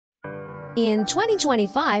In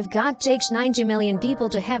 2025, God takes 90 million people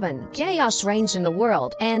to heaven, chaos reigns in the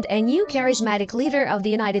world, and a new charismatic leader of the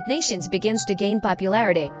United Nations begins to gain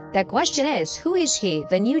popularity. The question is, who is he,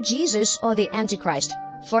 the new Jesus or the Antichrist?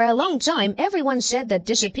 For a long time, everyone said that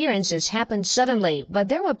disappearances happened suddenly, but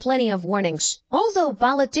there were plenty of warnings. Although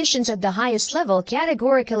politicians at the highest level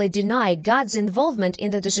categorically deny God's involvement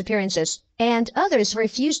in the disappearances, and others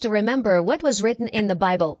refuse to remember what was written in the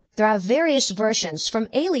Bible, there are various versions, from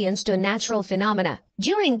aliens to natural phenomena.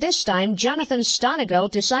 During this time, Jonathan Stonegal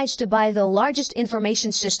decides to buy the largest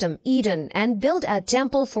information system, Eden, and build a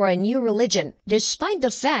temple for a new religion. Despite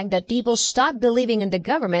the fact that people stop believing in the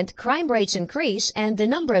government, crime rates increase and the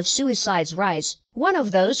number of suicides rise. One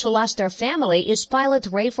of those who lost their family is pilot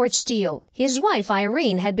Rayford Steele. His wife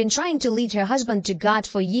Irene had been trying to lead her husband to God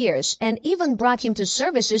for years and even brought him to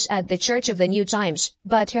services at the Church of the New Times.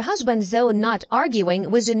 But her husband, though not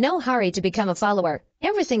arguing, was in no hurry to become a follower.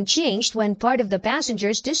 Everything changed when part of the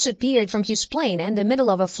passengers disappeared from his plane in the middle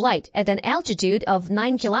of a flight at an altitude of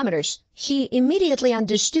 9 kilometers. He immediately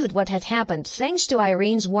understood what had happened thanks to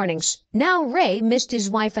Irene's warnings. Now Ray missed his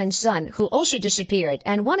wife and son, who also disappeared,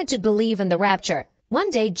 and wanted to believe in the rapture. One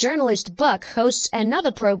day, journalist Buck hosts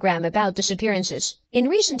another program about disappearances. In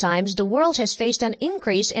recent times, the world has faced an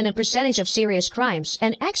increase in the percentage of serious crimes,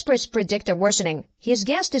 and experts predict a worsening. His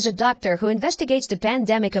guest is a doctor who investigates the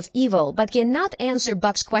pandemic of evil but cannot answer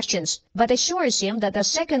Buck's questions, but assures him that the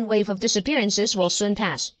second wave of disappearances will soon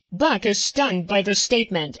pass. Buck is stunned by the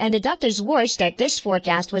statement, and the doctor's words that this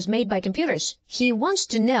forecast was made by computers. He wants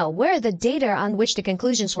to know where the data on which the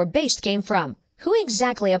conclusions were based came from, who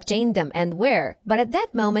exactly obtained them and where, but at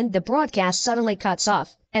that moment the broadcast suddenly cuts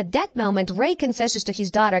off. At that moment, Ray confesses to his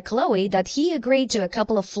daughter Chloe that he agreed to a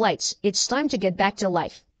couple of flights. It's time to get back to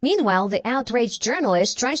life. Meanwhile, the outraged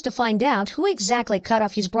journalist tries to find out who exactly cut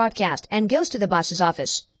off his broadcast and goes to the boss's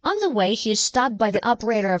office. On the way, he is stopped by the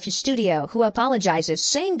operator of his studio, who apologizes,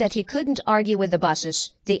 saying that he couldn't argue with the bosses.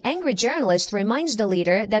 The angry journalist reminds the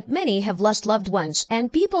leader that many have lost loved ones,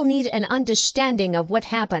 and people need an understanding of what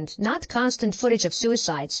happened, not constant footage of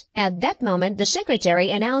suicides. At that moment, the secretary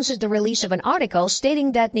announces the release of an article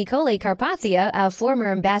stating that Nicolae Carpathia, a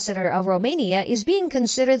former ambassador of Romania, is being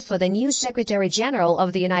considered for the new Secretary General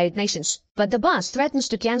of the United Nations. But the boss threatens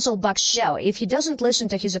to cancel Buck's show if he doesn't listen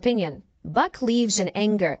to his opinion. Buck leaves in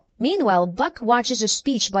anger. Meanwhile, Buck watches a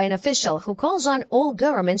speech by an official who calls on all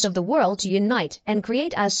governments of the world to unite and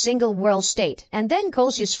create a single world state, and then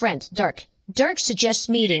calls his friend, Dirk. Dirk suggests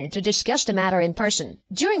meeting to discuss the matter in person.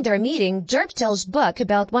 During their meeting, Dirk tells Buck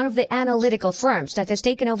about one of the analytical firms that has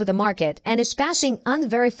taken over the market and is passing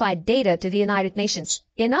unverified data to the United Nations.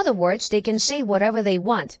 In other words, they can say whatever they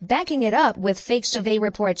want, backing it up with fake survey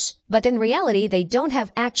reports. But in reality, they don't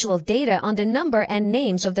have actual data on the number and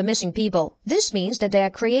names of the missing people. This means that they are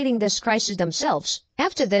creating this crisis themselves.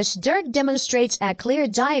 After this, Dirk demonstrates a clear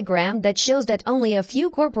diagram that shows that only a few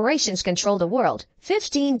corporations control the world.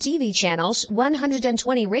 15 TV channels,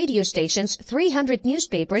 120 radio stations, 300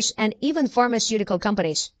 newspapers, and even pharmaceutical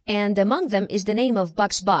companies. And among them is the name of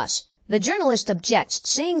Buck's boss. The journalist objects,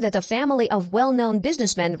 saying that a family of well-known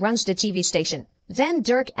businessmen runs the TV station. Then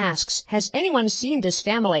Dirk asks, has anyone seen this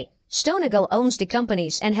family? Stonegal owns the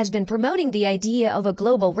companies and has been promoting the idea of a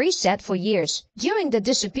global reset for years. During the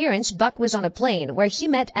disappearance, Buck was on a plane where he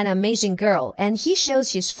met an amazing girl, and he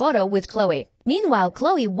shows his photo with Chloe. Meanwhile,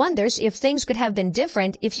 Chloe wonders if things could have been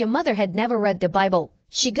different if your mother had never read the Bible.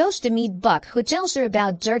 She goes to meet Buck, who tells her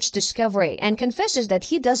about Dirk's discovery and confesses that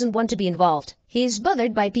he doesn't want to be involved. He is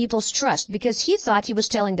bothered by people's trust because he thought he was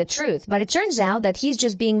telling the truth, but it turns out that he's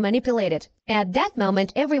just being manipulated. At that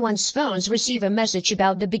moment, everyone's phones receive a message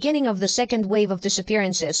about the beginning of the second wave of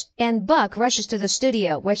disappearances, and Buck rushes to the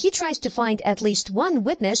studio, where he tries to find at least one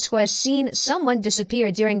witness who has seen someone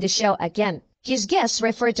disappear during the show again. His guests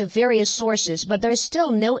refer to various sources, but there is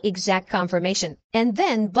still no exact confirmation. And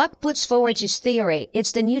then Buck puts forward his theory.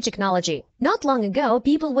 It's the new technology. Not long ago,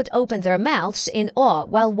 people would open their mouths in awe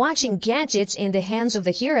while watching gadgets in the hands of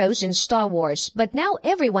the heroes in Star Wars, but now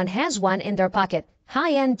everyone has one in their pocket.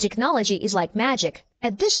 High-end technology is like magic.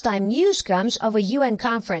 At this time, news comes of a UN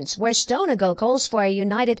conference where Stonegal calls for a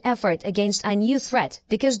united effort against a new threat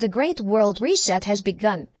because the Great World Reset has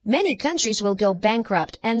begun. Many countries will go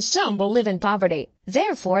bankrupt and some will live in poverty.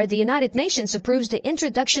 Therefore, the United Nations approves the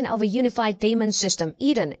introduction of a unified payment system,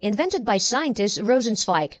 Eden, invented by scientist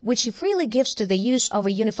Rosenzweig, which he freely gives to the use of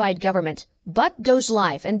a unified government. Buck goes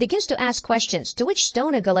live and begins to ask questions, to which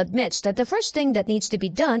Stoneagle admits that the first thing that needs to be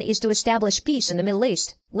done is to establish peace in the Middle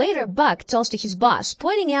East. Later, Buck tells to his boss,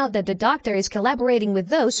 pointing out that the doctor is collaborating with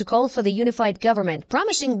those who call for the unified government,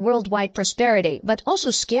 promising worldwide prosperity, but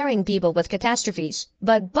also scaring people with catastrophes.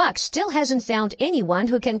 But Buck still hasn't found anyone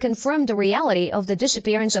who can confirm the reality of the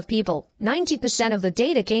disappearance of people. 90% of the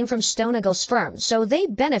data came from Stoneagle's firm, so they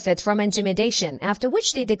benefit from intimidation, after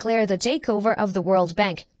which they declare the takeover of the World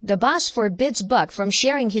Bank. The boss forbids Buck from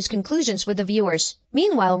sharing his conclusions with the viewers.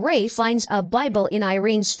 Meanwhile, Ray finds a Bible in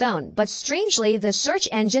Irene's phone, but strangely, the search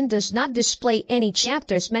engine does not display any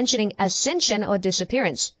chapters mentioning ascension or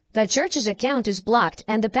disappearance. The church's account is blocked,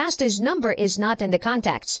 and the pastor's number is not in the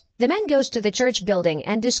contacts. The man goes to the church building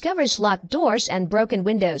and discovers locked doors and broken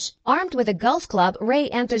windows. Armed with a golf club, Ray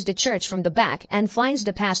enters the church from the back and finds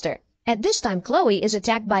the pastor. At this time, Chloe is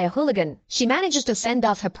attacked by a hooligan. She manages to fend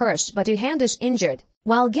off her purse, but her hand is injured.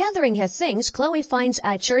 While gathering her things, Chloe finds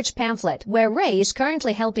a church pamphlet where Ray is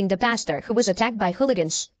currently helping the pastor who was attacked by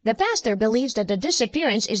hooligans. The pastor believes that the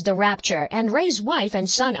disappearance is the rapture and Ray's wife and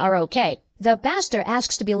son are okay. The pastor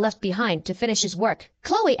asks to be left behind to finish his work.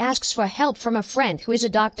 Chloe asks for help from a friend who is a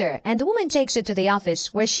doctor, and the woman takes her to the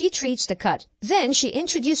office where she treats the cut. Then she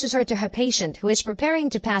introduces her to her patient who is preparing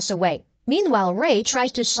to pass away. Meanwhile, Ray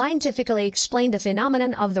tries to scientifically explain the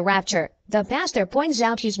phenomenon of the rapture. The pastor points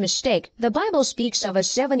out his mistake. The Bible speaks of a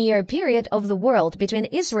 7-year period of the world between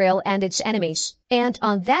Israel and its enemies. And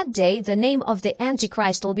on that day, the name of the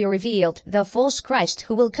Antichrist will be revealed, the false Christ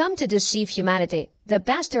who will come to deceive humanity. The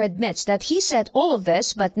pastor admits that he said all of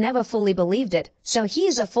this but never fully believed it. So he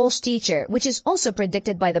is a false teacher, which is also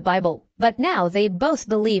predicted by the Bible. But now they both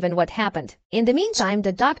believe in what happened. In the meantime,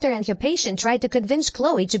 the doctor and her patient try to convince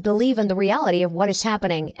Chloe to believe in the reality of what is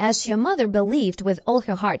happening, as her mother believed with all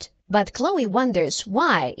her heart. But Chloe wonders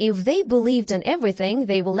why, if they believed in everything,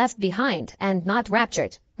 they were left behind and not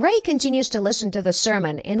raptured. Ray continues to listen to the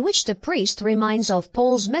sermon in which the priest reminds of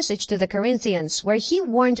Paul's message to the Corinthians where he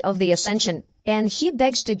warned of the ascension. And he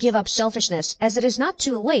begs to give up selfishness, as it is not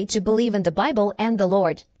too late to believe in the Bible and the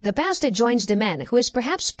Lord. The pastor joins the man, who is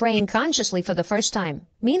perhaps praying consciously for the first time.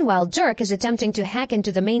 Meanwhile, Dirk is attempting to hack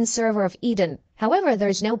into the main server of Eden. However, there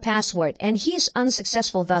is no password, and he is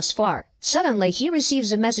unsuccessful thus far. Suddenly, he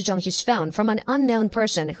receives a message on his phone from an unknown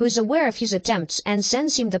person who is aware of his attempts and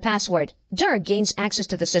sends him the password. Dirk gains access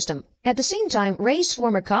to the system. At the same time, Ray's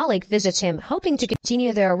former colleague visits him, hoping to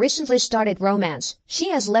continue their recently started romance. She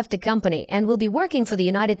has left the company and will be working for the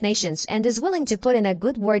United Nations and is willing to put in a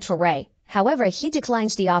good word for Ray. However, he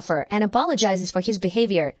declines the offer and apologizes for his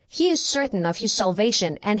behavior. He is certain of his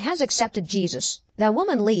salvation and has accepted Jesus. The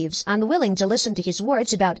woman leaves, unwilling to listen to his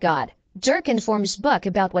words about God. Dirk informs Buck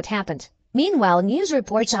about what happened. Meanwhile, news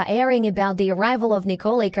reports are airing about the arrival of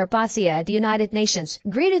Nicole Carpathia at the United Nations,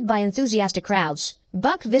 greeted by enthusiastic crowds.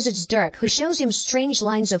 Buck visits Dirk, who shows him strange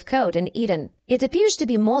lines of code in Eden. It appears to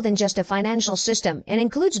be more than just a financial system and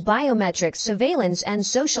includes biometrics, surveillance, and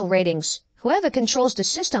social ratings. Whoever controls the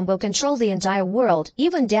system will control the entire world,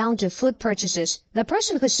 even down to food purchases. The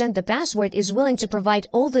person who sent the password is willing to provide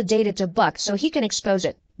all the data to Buck so he can expose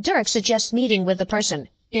it. Dirk suggests meeting with the person.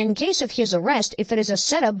 In case of his arrest, if it is a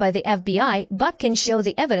setup by the FBI, Buck can show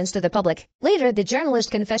the evidence to the public. Later, the journalist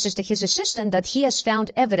confesses to his assistant that he has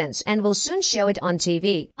found evidence and will soon show it on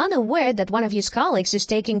TV, unaware that one of his colleagues is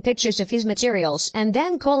taking pictures of his materials and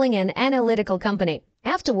then calling an analytical company.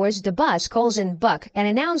 Afterwards, the boss calls in Buck and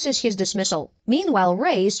announces his dismissal. Meanwhile,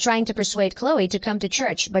 Ray is trying to persuade Chloe to come to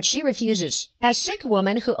church, but she refuses. A sick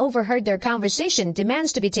woman who overheard their conversation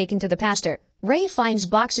demands to be taken to the pastor. Ray finds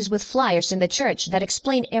boxes with flyers in the church that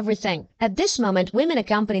explain everything. At this moment, women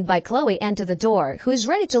accompanied by Chloe enter the door, who is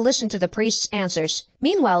ready to listen to the priest's answers.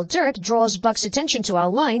 Meanwhile, Dirk draws Buck's attention to a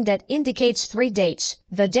line that indicates 3 dates.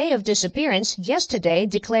 The day of disappearance, yesterday,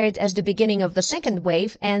 declared as the beginning of the second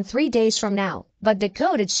wave, and 3 days from now. But the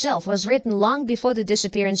code itself was written long before the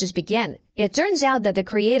disappearances began. It turns out that the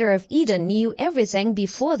creator of Eden knew everything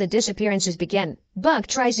before the disappearances began. Buck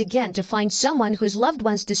tries again to find someone whose loved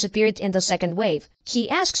ones disappeared in the second wave. He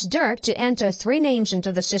asks Dirk to enter 3 names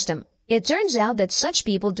into the system. It turns out that such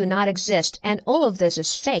people do not exist, and all of this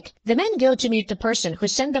is fake. The men go to meet the person who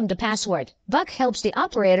sent them the password. Buck helps the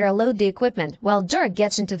operator load the equipment, while Dirk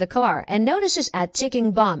gets into the car and notices a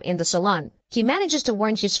ticking bomb in the salon. He manages to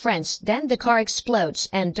warn his friends, then the car explodes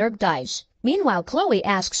and Dirk dies. Meanwhile, Chloe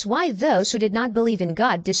asks why those who did not believe in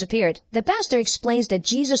God disappeared. The pastor explains that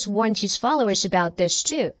Jesus warned his followers about this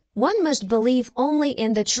too. One must believe only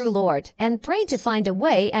in the true Lord and pray to find a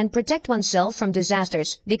way and protect oneself from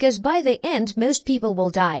disasters, because by the end most people will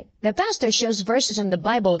die. The pastor shows verses in the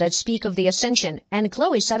Bible that speak of the ascension, and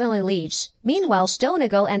Chloe suddenly leaves. Meanwhile,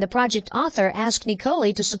 Stoneagle and the project author ask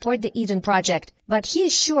Nicole to support the Eden project, but he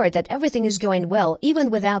is sure that everything is going well even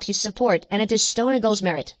without his support, and it is Stoneagle's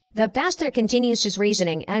merit. The pastor continues his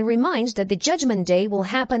reasoning and reminds that the judgment day will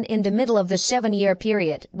happen in the middle of the 7-year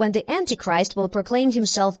period, when the Antichrist will proclaim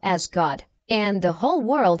himself as God, and the whole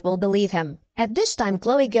world will believe him. At this time,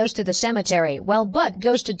 Chloe goes to the cemetery, while Buck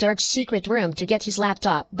goes to Dirk's secret room to get his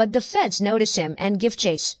laptop, but the feds notice him and give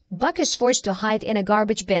chase. Buck is forced to hide in a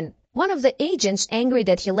garbage bin. One of the agents, angry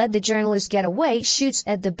that he let the journalist get away, shoots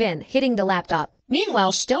at the bin, hitting the laptop.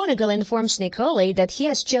 Meanwhile, Stoneagle informs Nicole that he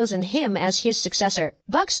has chosen him as his successor.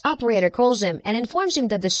 Buck's operator calls him and informs him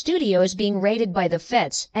that the studio is being raided by the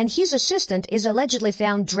feds, and his assistant is allegedly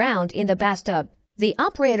found drowned in the bathtub. The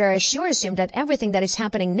operator assures him that everything that is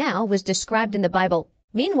happening now was described in the Bible.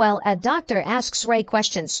 Meanwhile, a doctor asks Ray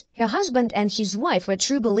questions. Her husband and his wife were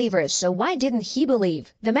true believers, so why didn't he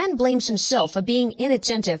believe? The man blames himself for being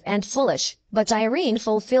inattentive and foolish, but Irene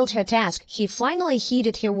fulfilled her task. He finally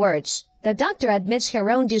heeded her words. The doctor admits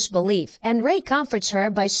her own disbelief, and Ray comforts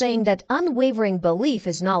her by saying that unwavering belief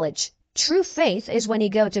is knowledge. True faith is when you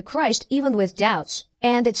go to Christ even with doubts.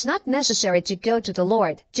 And it's not necessary to go to the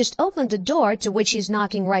Lord. Just open the door to which he's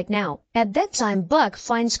knocking right now. At that time, Buck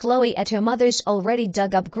finds Chloe at her mother's already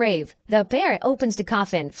dug-up grave. The pair opens the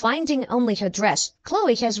coffin, finding only her dress.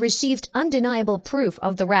 Chloe has received undeniable proof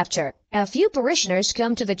of the rapture. A few parishioners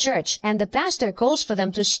come to the church, and the pastor calls for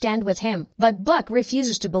them to stand with him. But Buck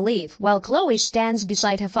refuses to believe, while Chloe stands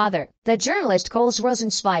beside her father. The journalist calls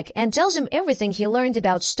Rosenzweig and tells him everything he learned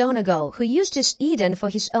about Stoneagle, who used his Eden for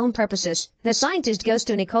his own purposes. The scientist goes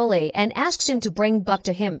to Nicole and asks him to bring Buck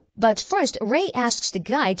to him. But first, Ray asks the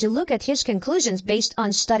guy to look at his conclusions based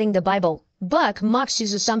on studying the Bible. Buck mocks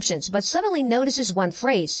his assumptions but suddenly notices one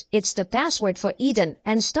phrase. It's the password for Eden,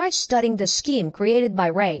 and starts studying the scheme created by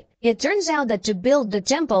Ray. It turns out that to build the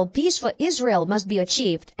temple, peace for Israel must be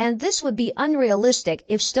achieved, and this would be unrealistic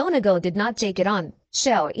if Stoneagle did not take it on.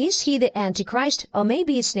 So, is he the Antichrist, or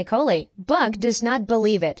maybe it's Nicole? Buck does not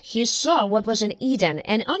believe it. He saw what was in Eden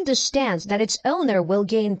and understands that its owner will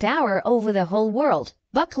gain power over the whole world.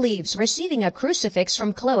 Buck leaves, receiving a crucifix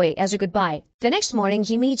from Chloe as a goodbye. The next morning,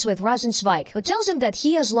 he meets with Rosenzweig, who tells him that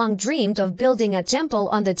he has long dreamed of building a temple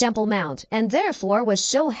on the Temple Mount, and therefore was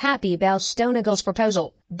so happy about Stoneagle's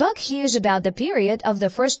proposal. Buck hears about the period of the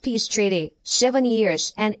first peace treaty, 7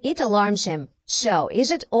 years, and it alarms him. So,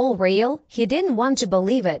 is it all real? He didn't want to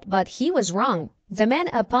believe it, but he was wrong. The man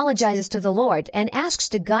apologizes to the Lord and asks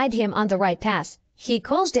to guide him on the right path. He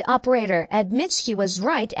calls the operator, admits he was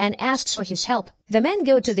right, and asks for his help. The men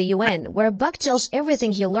go to the UN, where Buck tells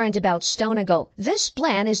everything he learned about Stoneagle. This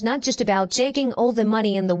plan is not just about taking all the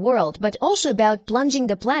money in the world, but also about plunging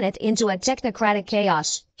the planet into a technocratic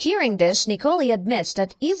chaos. Hearing this, Nicole admits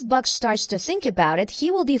that if Buck starts to think about it,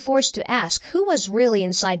 he will be forced to ask who was really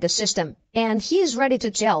inside the system. And he is ready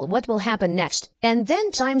to tell what will happen next. And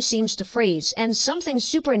then time seems to freeze, and something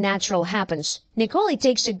supernatural happens. Nicole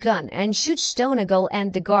takes a gun and shoots Stoneagle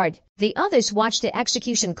and the guard. The others watch the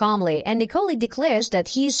execution calmly, and Nicole declares that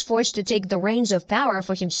he is forced to take the reins of power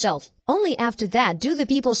for himself. Only after that do the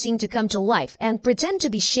people seem to come to life and pretend to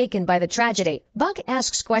be shaken by the tragedy. Buck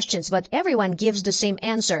asks questions, but everyone gives the same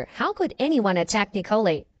answer. How could anyone attack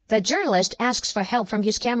Nicole? The journalist asks for help from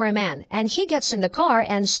his cameraman, and he gets in the car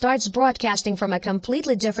and starts broadcasting from a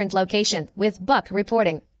completely different location, with Buck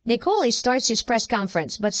reporting. Nicole starts his press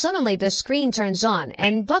conference, but suddenly the screen turns on,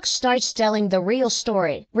 and Buck starts telling the real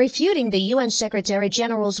story, refuting the UN Secretary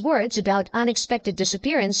General's words about unexpected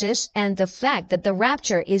disappearances and the fact that the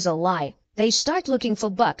rapture is a lie. They start looking for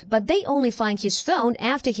Buck, but they only find his phone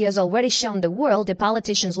after he has already shown the world the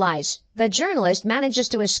politician's lies. The journalist manages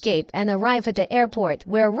to escape and arrive at the airport,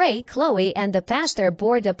 where Ray, Chloe, and the pastor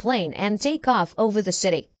board a plane and take off over the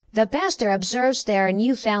city. The pastor observes their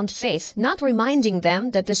newfound faith, not reminding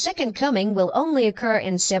them that the second coming will only occur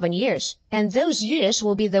in 7 years, and those years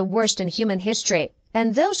will be the worst in human history.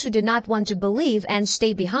 And those who do not want to believe and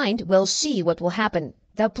stay behind will see what will happen.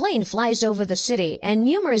 The plane flies over the city, and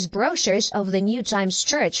numerous brochures of the New Times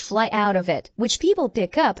Church fly out of it, which people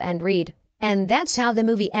pick up and read. And that's how the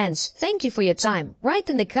movie ends. Thank you for your time. Write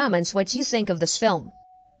in the comments what you think of this film.